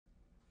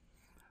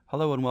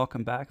Hello and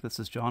welcome back. This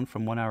is John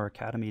from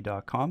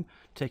OneHourAcademy.com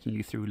taking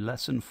you through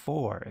Lesson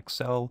 4,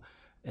 Excel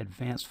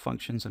Advanced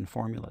Functions and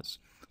Formulas.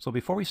 So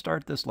before we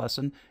start this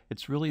lesson,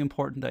 it's really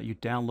important that you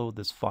download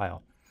this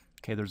file.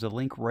 Okay, there's a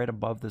link right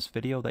above this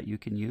video that you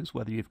can use,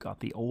 whether you've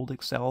got the old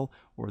Excel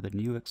or the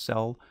new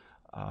Excel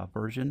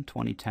version,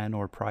 2010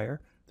 or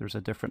prior. There's a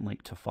different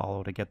link to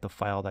follow to get the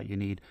file that you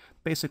need.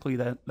 Basically,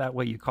 that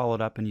way you call it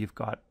up and you've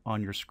got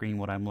on your screen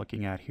what I'm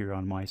looking at here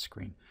on my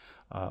screen.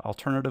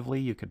 Alternatively,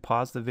 you could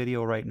pause the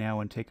video right now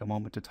and take a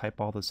moment to type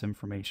all this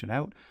information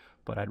out,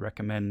 but I'd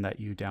recommend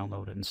that you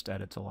download it instead.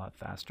 It's a lot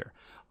faster.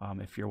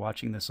 If you're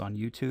watching this on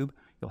YouTube,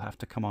 you'll have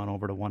to come on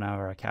over to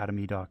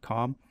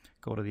OneHourAcademy.com,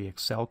 go to the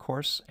Excel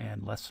course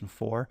and Lesson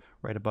 4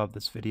 right above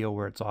this video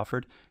where it's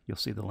offered. You'll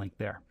see the link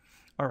there.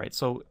 All right,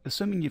 so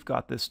assuming you've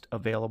got this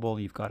available,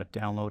 you've got it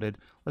downloaded,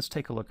 let's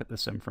take a look at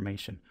this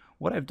information.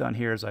 What I've done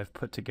here is I've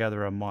put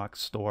together a mock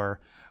store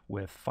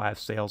with 5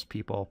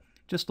 salespeople,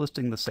 just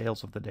listing the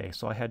sales of the day.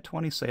 So I had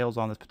 20 sales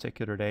on this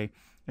particular day,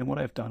 and what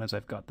I've done is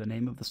I've got the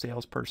name of the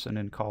salesperson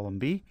in column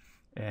B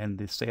and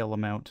the sale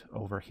amount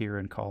over here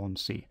in column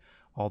C,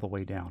 all the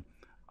way down.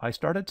 I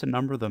started to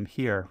number them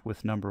here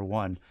with number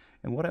 1,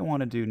 and what I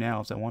want to do now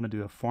is I want to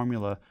do a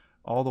formula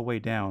all the way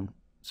down,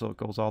 so it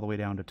goes all the way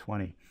down to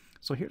 20.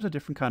 So here's a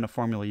different kind of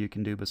formula you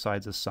can do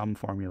besides a sum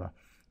formula.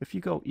 If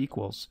you go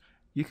equals,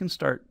 you can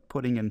start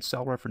putting in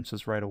cell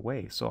references right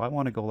away. So I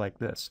want to go like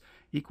this,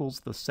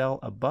 equals the cell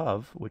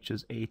above, which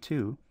is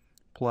A2,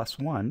 plus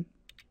 1,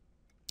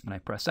 and I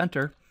press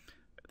enter,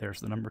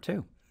 there's the number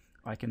 2.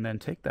 I can then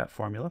take that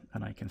formula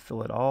and I can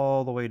fill it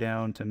all the way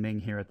down to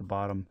Ming here at the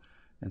bottom,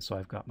 and so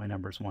I've got my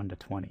numbers 1 to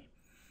 20.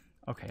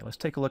 Okay, let's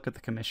take a look at the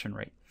commission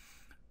rate.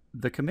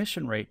 The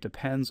commission rate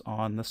depends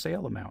on the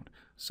sale amount.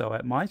 So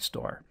at my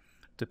store,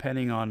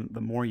 depending on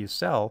the more you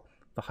sell,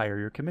 the higher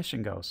your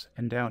commission goes.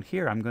 And down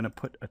here, I'm going to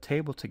put a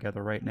table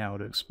together right now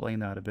to explain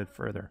that a bit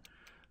further.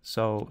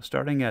 So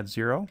starting at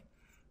 0,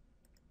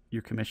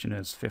 your commission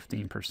is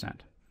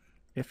 15%.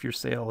 If your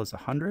sale is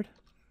 100,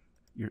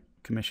 your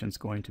commission is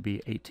going to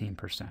be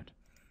 18%.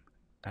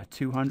 At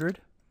 200,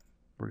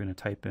 we're going to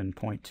type in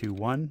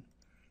 0.21.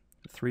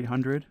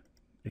 300,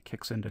 it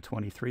kicks into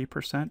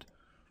 23%.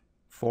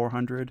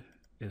 400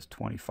 is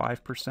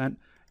 25%,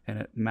 and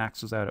it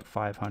maxes out at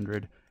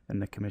 500. And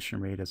the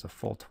commission rate is a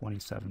full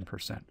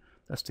 27%.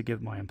 That's to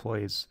give my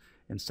employees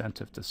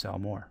incentive to sell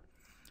more.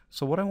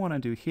 So what I want to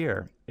do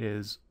here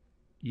is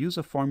use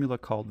a formula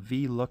called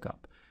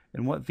VLookup.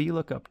 And what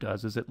VLookup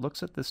does is it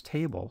looks at this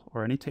table,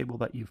 or any table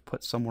that you've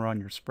put somewhere on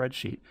your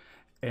spreadsheet,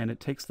 and it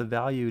takes the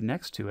value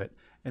next to it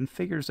and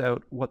figures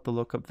out what the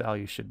lookup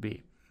value should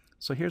be.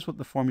 So here's what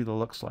the formula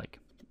looks like.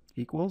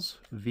 Equals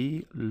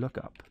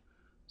VLookup.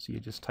 So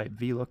you just type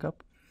VLookup,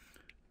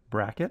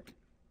 bracket.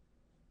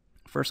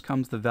 First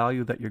comes the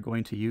value that you're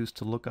going to use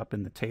to look up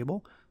in the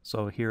table.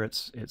 So here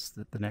it's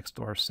the next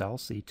door cell,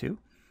 C2.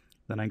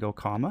 Then I go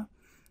comma.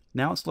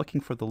 Now it's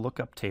looking for the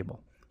lookup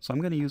table. So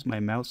I'm going to use my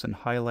mouse and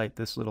highlight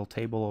this little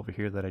table over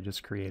here that I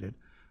just created.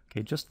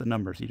 Okay, just the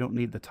numbers. You don't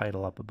need the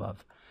title up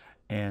above.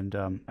 And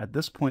at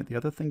this point, the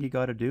other thing you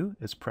got to do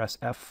is press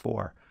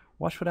F4.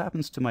 Watch what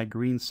happens to my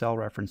green cell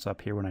reference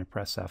up here when I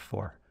press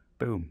F4.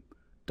 Boom,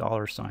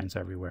 dollar signs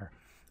everywhere.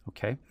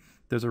 Okay.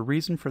 There's a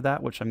reason for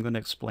that, which I'm going to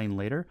explain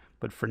later,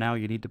 but for now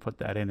you need to put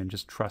that in and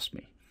just trust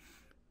me.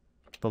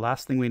 The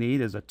last thing we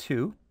need is a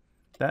 2.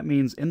 That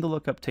means in the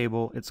lookup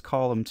table, it's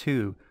column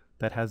 2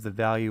 that has the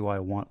value I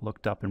want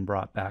looked up and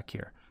brought back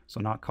here. So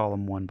not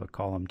column 1, but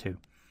column 2.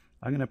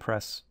 I'm going to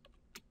press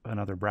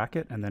another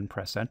bracket and then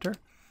press enter,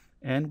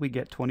 and we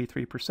get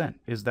 23%.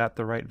 Is that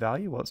the right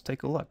value? Well, let's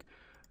take a look.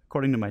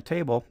 According to my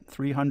table,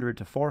 300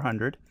 to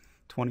 400,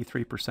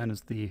 23%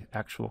 is the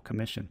actual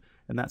commission,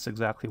 and that's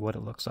exactly what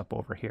it looks up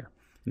over here.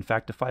 In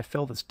fact, if I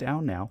fill this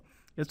down now,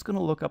 it's going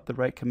to look up the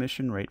right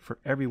commission rate for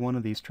every one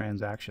of these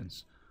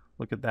transactions.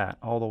 Look at that,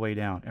 all the way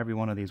down. Every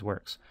one of these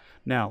works.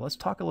 Now, let's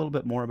talk a little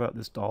bit more about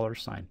this dollar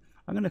sign.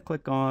 I'm going to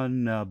click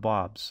on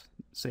Bob's,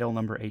 sale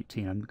number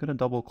 18. I'm going to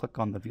double click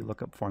on the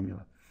VLookup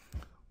formula.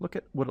 Look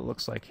at what it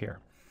looks like here.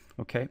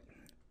 Okay,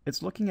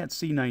 it's looking at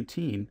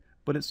C19,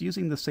 but it's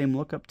using the same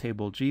lookup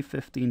table,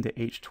 G15 to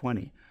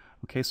H20.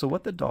 Okay, so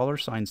what the dollar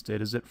signs did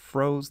is it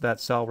froze that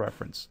cell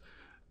reference.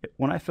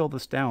 When I fill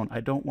this down, I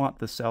don't want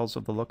the cells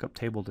of the lookup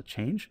table to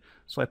change,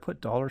 so I put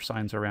dollar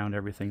signs around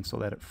everything so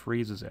that it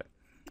freezes it.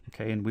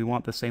 Okay, and we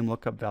want the same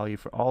lookup value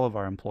for all of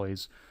our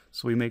employees,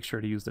 so we make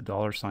sure to use the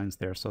dollar signs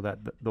there so that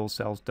those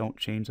cells don't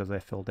change as I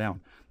fill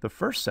down. The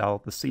first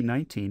cell, the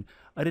C19,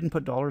 I didn't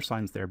put dollar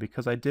signs there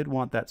because I did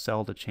want that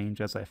cell to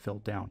change as I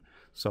filled down.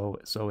 So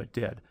it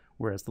did,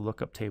 whereas the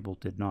lookup table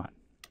did not.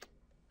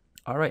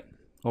 All right.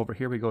 Over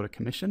here we go to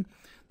commission.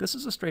 This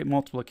is a straight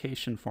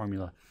multiplication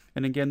formula.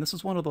 And again, this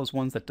is one of those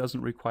ones that doesn't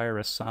require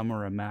a sum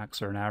or a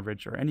max or an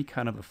average or any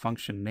kind of a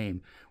function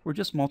name. We're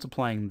just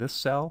multiplying this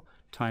cell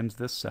times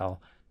this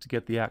cell to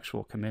get the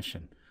actual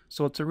commission.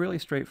 So it's a really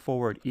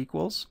straightforward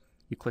equals.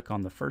 You click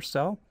on the first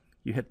cell,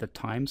 you hit the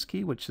times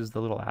key, which is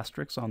the little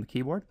asterisk on the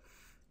keyboard,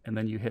 and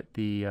then you hit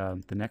the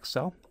next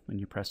cell and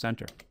you press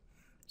enter.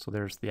 So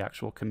there's the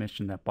actual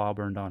commission that Bob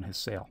earned on his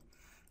sale.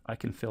 I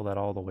can fill that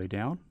all the way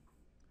down,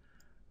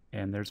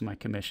 and there's my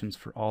commissions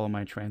for all of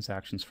my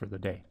transactions for the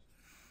day.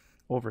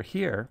 Over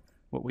here,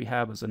 what we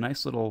have is a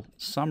nice little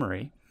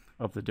summary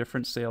of the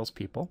different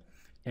salespeople,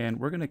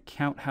 and we're going to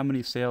count how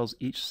many sales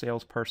each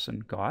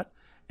salesperson got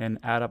and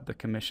add up the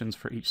commissions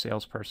for each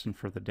salesperson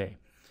for the day.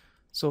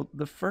 So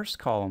the first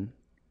column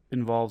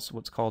involves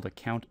what's called a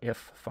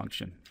COUNTIF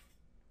function.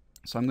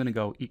 So I'm going to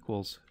go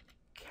equals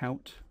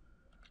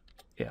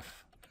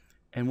COUNTIF.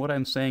 And what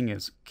I'm saying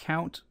is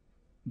count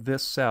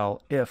this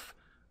cell if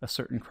a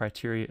certain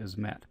criteria is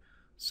met.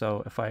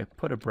 So if I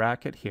put a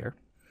bracket here,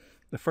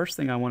 the first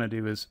thing I want to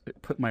do is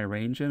put my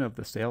range in of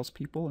the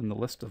salespeople and the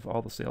list of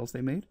all the sales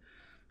they made.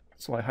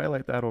 So I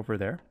highlight that over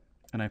there,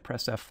 and I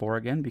press F4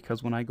 again,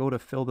 because when I go to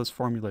fill this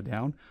formula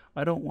down,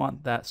 I don't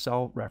want that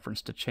cell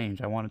reference to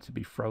change. I want it to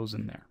be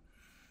frozen there.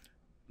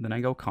 Then I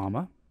go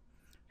comma,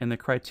 and the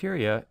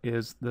criteria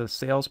is the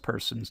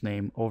salesperson's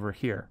name over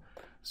here.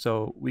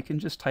 So we can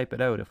just type it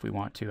out if we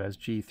want to as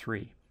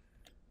G3,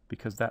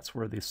 because that's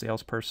where the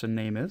salesperson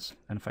name is.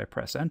 And if I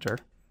press enter,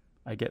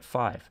 I get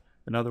 5.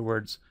 In other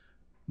words,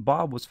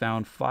 Bob was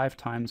found 5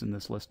 times in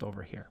this list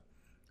over here.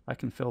 I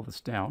can fill this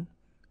down,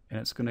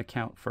 and it's going to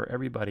count for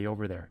everybody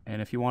over there.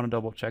 And if you want to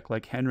double check,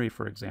 like Henry,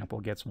 for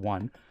example, gets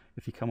 1.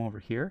 If you come over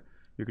here,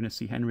 you're going to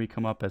see Henry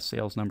come up as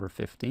sales number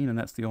 15, and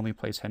that's the only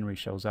place Henry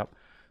shows up.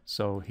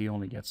 So he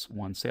only gets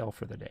 1 sale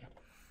for the day.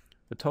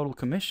 The total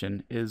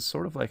commission is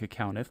sort of like a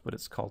COUNTIF, but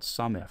it's called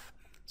SUMIF.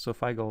 So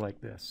if I go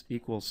like this,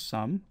 equals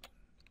SUMIF,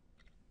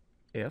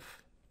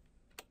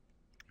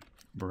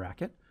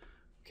 bracket,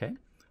 okay?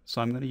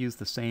 So I'm going to use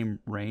the same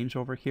range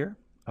over here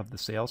of the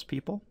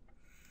salespeople,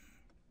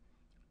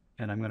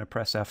 and I'm going to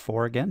press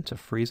F4 again to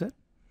freeze it,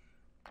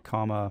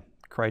 comma,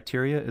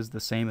 criteria is the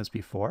same as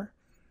before.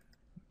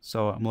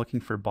 So I'm looking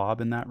for Bob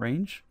in that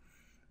range,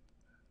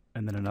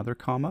 and then another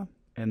comma,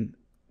 and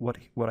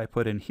what I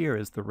put in here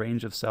is the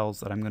range of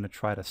cells that I'm going to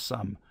try to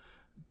sum,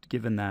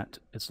 given that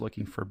it's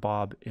looking for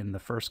Bob in the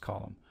first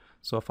column.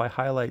 So if I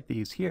highlight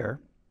these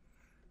here,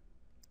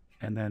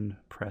 and then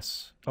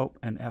press,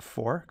 and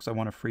F4, because I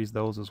want to freeze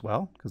those as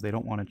well, because they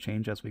don't want to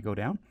change as we go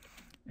down.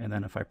 And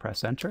then if I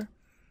press enter,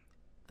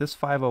 this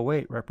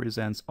 508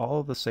 represents all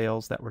of the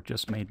sales that were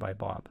just made by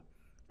Bob.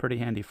 Pretty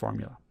handy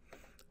formula.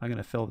 I'm going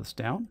to fill this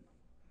down,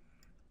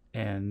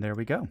 and there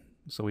we go.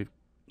 So we've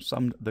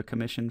summed the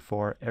commission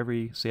for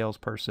every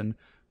salesperson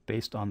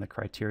based on the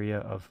criteria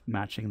of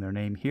matching their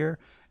name here,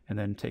 and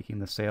then taking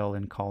the sale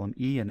in column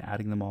E and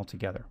adding them all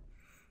together.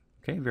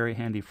 Okay, very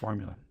handy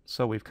formula.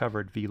 So we've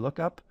covered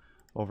VLookup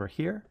over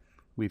here,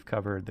 we've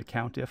covered the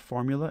COUNTIF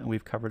formula, and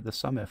we've covered the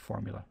SUMIF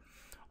formula.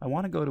 I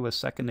want to go to a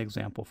second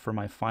example for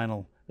my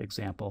final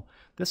example.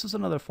 This is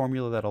another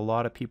formula that a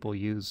lot of people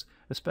use,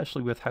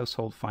 especially with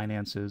household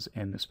finances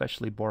and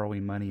especially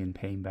borrowing money and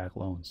paying back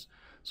loans.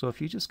 So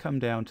if you just come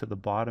down to the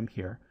bottom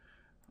here,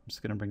 I'm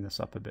just going to bring this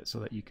up a bit so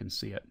that you can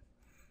see it.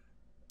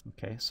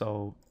 Okay,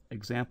 so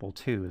example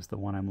 2 is the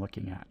one I'm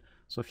looking at.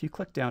 So if you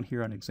click down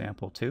here on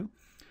example 2,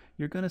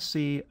 you're going to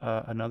see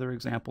another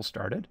example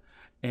started,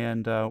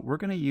 and we're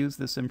going to use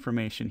this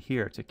information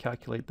here to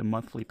calculate the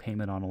monthly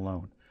payment on a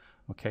loan.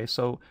 Okay,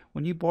 so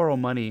when you borrow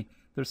money,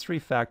 there's 3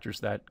 factors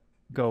that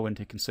go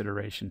into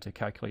consideration to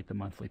calculate the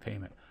monthly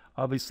payment.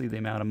 Obviously, the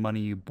amount of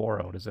money you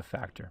borrowed is a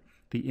factor.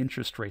 The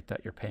interest rate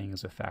that you're paying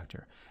is a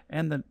factor.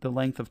 And the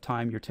length of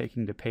time you're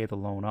taking to pay the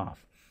loan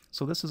off.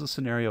 So this is a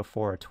scenario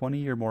for a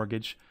 20-year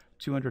mortgage,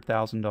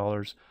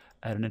 $200,000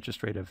 at an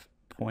interest rate of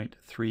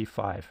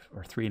 0.35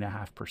 or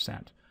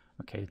 3.5%.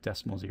 Okay,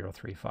 decimal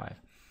 0.35.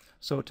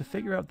 So to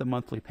figure out the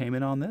monthly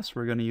payment on this,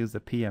 we're going to use the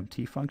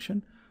PMT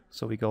function.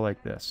 So we go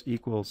like this,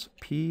 equals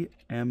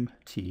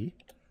PMT,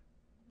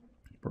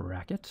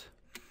 bracket.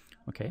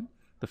 Okay,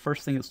 the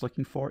first thing it's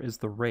looking for is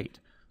the rate.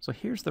 So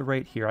here's the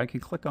rate here. I can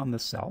click on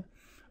this cell.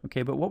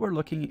 Okay, but what we're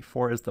looking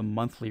for is the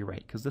monthly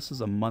rate, because this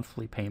is a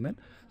monthly payment.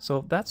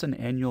 So that's an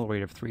annual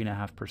rate of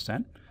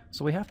 3.5%.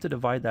 So we have to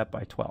divide that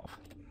by 12.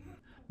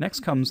 Next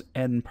comes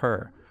N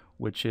per,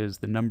 which is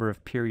the number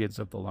of periods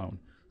of the loan.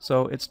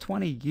 So it's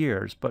 20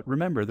 years, but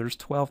remember, there's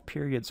 12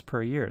 periods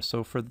per year.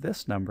 So for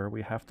this number,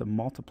 we have to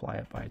multiply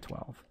it by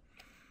 12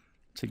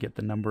 to get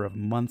the number of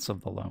months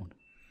of the loan.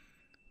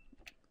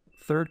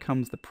 Third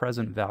comes the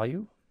present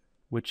value,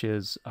 which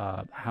is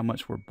how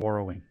much we're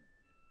borrowing.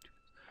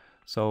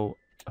 So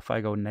if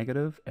I go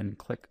negative and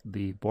click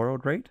the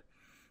borrowed rate,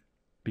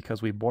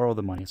 because we borrow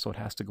the money, so it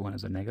has to go in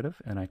as a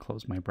negative, and I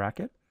close my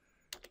bracket,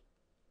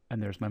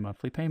 and there's my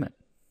monthly payment.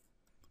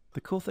 The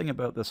cool thing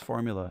about this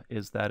formula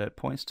is that it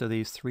points to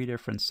these 3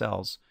 different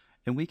cells,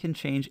 and we can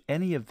change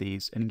any of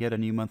these and get a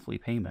new monthly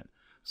payment.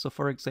 So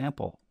for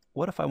example,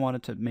 what if I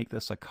wanted to make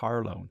this a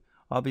car loan?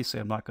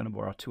 Obviously, I'm not going to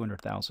borrow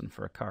 $200,000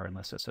 for a car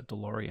unless it's a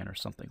DeLorean or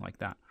something like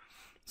that.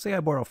 Say I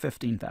borrow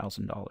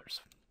 $15,000.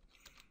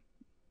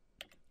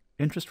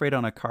 Interest rate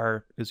on a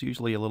car is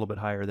usually a little bit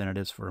higher than it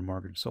is for a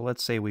mortgage. So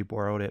let's say we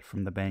borrowed it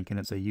from the bank and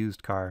it's a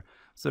used car.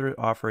 So they're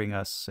offering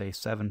us, say,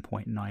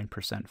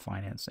 7.9%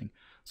 financing.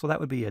 So that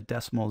would be a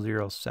decimal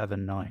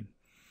 0.79.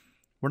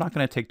 We're not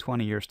going to take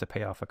 20 years to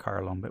pay off a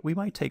car loan, but we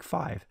might take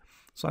 5.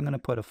 So I'm going to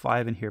put a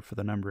 5 in here for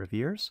the number of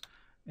years.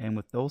 And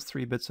with those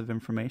 3 bits of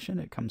information,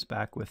 it comes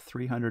back with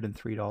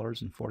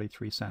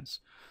 $303.43.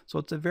 So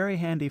it's a very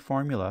handy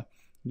formula.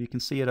 You can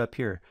see it up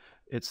here.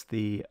 It's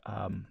the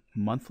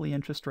monthly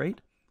interest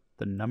rate,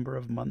 the number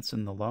of months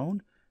in the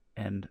loan,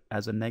 and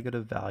as a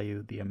negative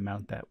value, the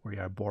amount that we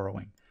are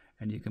borrowing.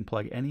 And you can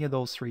plug any of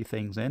those 3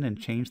 things in and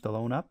change the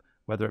loan up,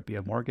 whether it be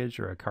a mortgage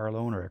or a car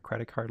loan or a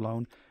credit card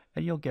loan,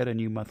 and you'll get a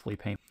new monthly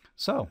payment.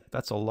 So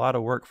that's a lot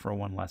of work for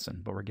one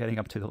lesson, but we're getting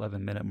up to the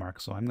 11-minute mark.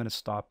 So I'm going to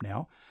stop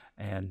now,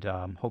 and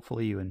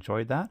hopefully you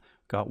enjoyed that.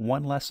 Got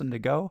one lesson to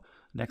go.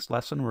 Next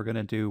lesson, we're going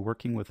to do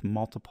working with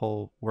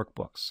multiple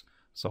workbooks.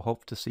 So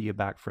hope to see you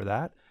back for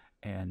that.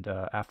 And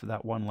after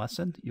that one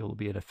lesson, you'll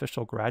be an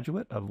official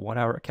graduate of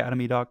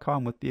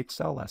onehouracademy.com with the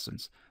Excel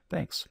lessons.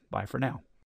 Thanks. Bye for now.